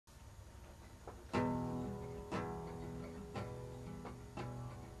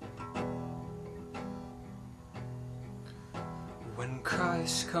When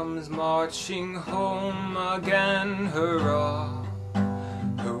Christ comes marching home again, hurrah,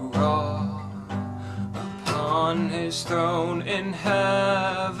 hurrah, upon his throne in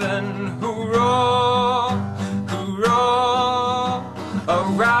heaven, hurrah, hurrah. A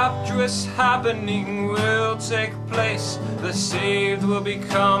rapturous happening will take place, the saved will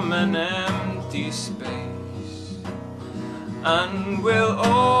become an empty space, and we'll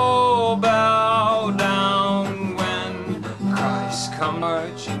all bow down when Christ come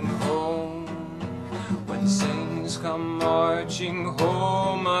marching home. When saints come marching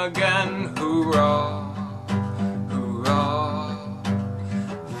home again, hurrah, hurrah.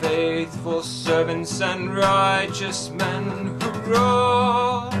 Faithful servants and righteous men,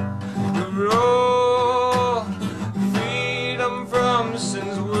 hurrah, hurrah. Freedom from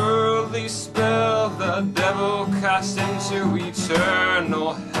sin's worldly spell, the devil cast into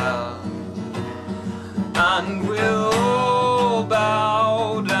eternal hell, and we'll all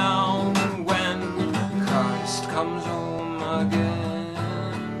bow down when Christ comes home again.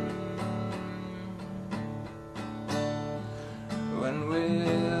 When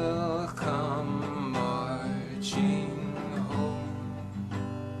we'll come marching home,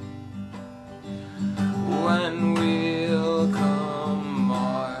 when we'll come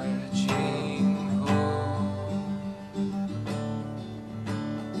marching home.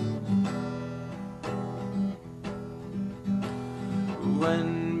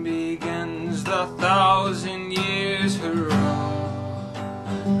 When begins the 1,000 years, hurrah,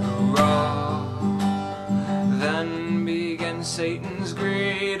 hurrah. Then begin Satan's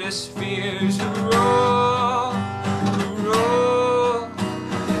greatest fears, hurrah, hurrah.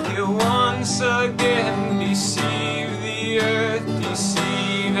 He'll once again deceive the earth,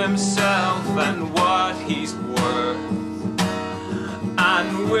 deceive himself and what he's worth,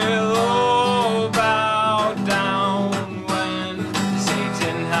 and we'll all bow down when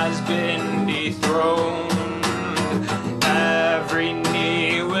Satan has been dethroned. Every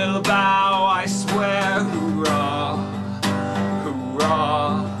knee will bow, I swear, hurrah,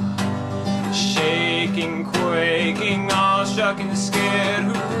 hurrah. Shaking, quaking, all shook and scared,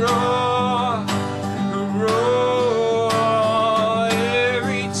 hurrah, hurrah.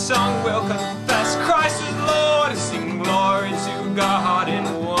 Every tongue will confess Christ is Lord, and sing glory to God in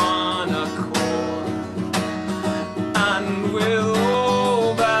one accord, and we'll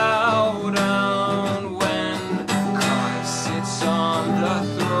all bow down when Christ sits on the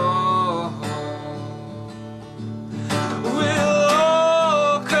throne. We'll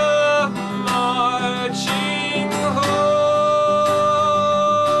all come marching home.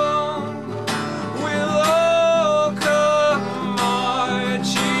 We'll all come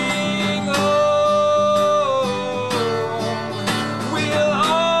marching home. We'll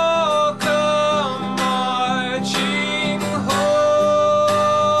all come marching home.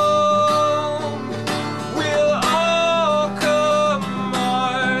 We'll all come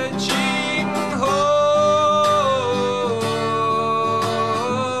marching home.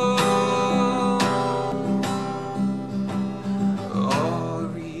 All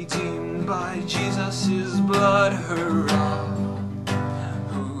redeemed by Jesus' blood, hurrah,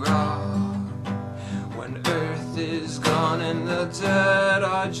 hurrah. When earth is gone and the dead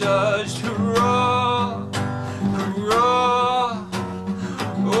are judged, hurrah, hurrah.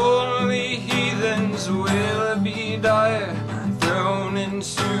 Only heathens will be dire, thrown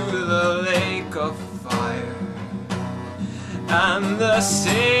into the lake of fire, and the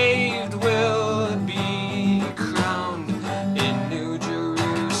saved will be crowned in New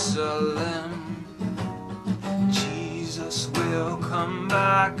Jerusalem. Jesus will come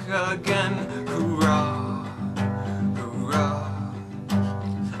back again, hurrah, hurrah.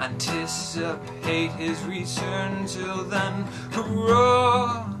 Anticipate his return till then,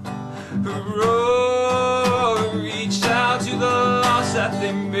 hurrah, hurrah. Reach out to the lost that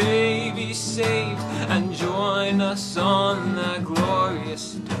they may be saved, and join us on that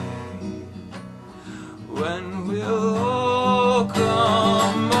glorious day when we'll all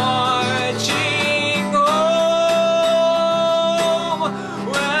come marching home.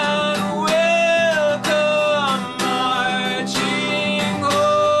 When we'll come marching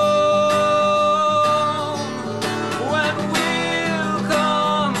home. When we'll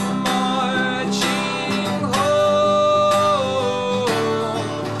come marching home.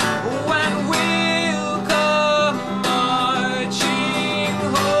 When we'll come marching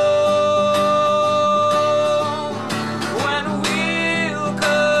home. When we'll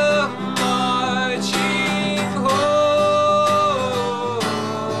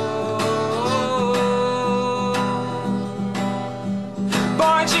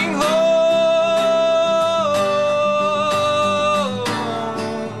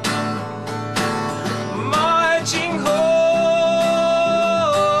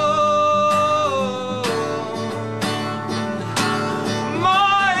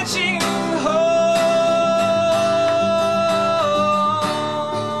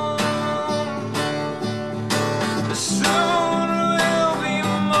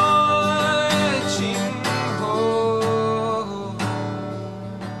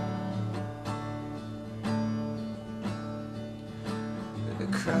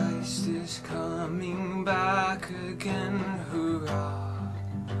again, hurrah.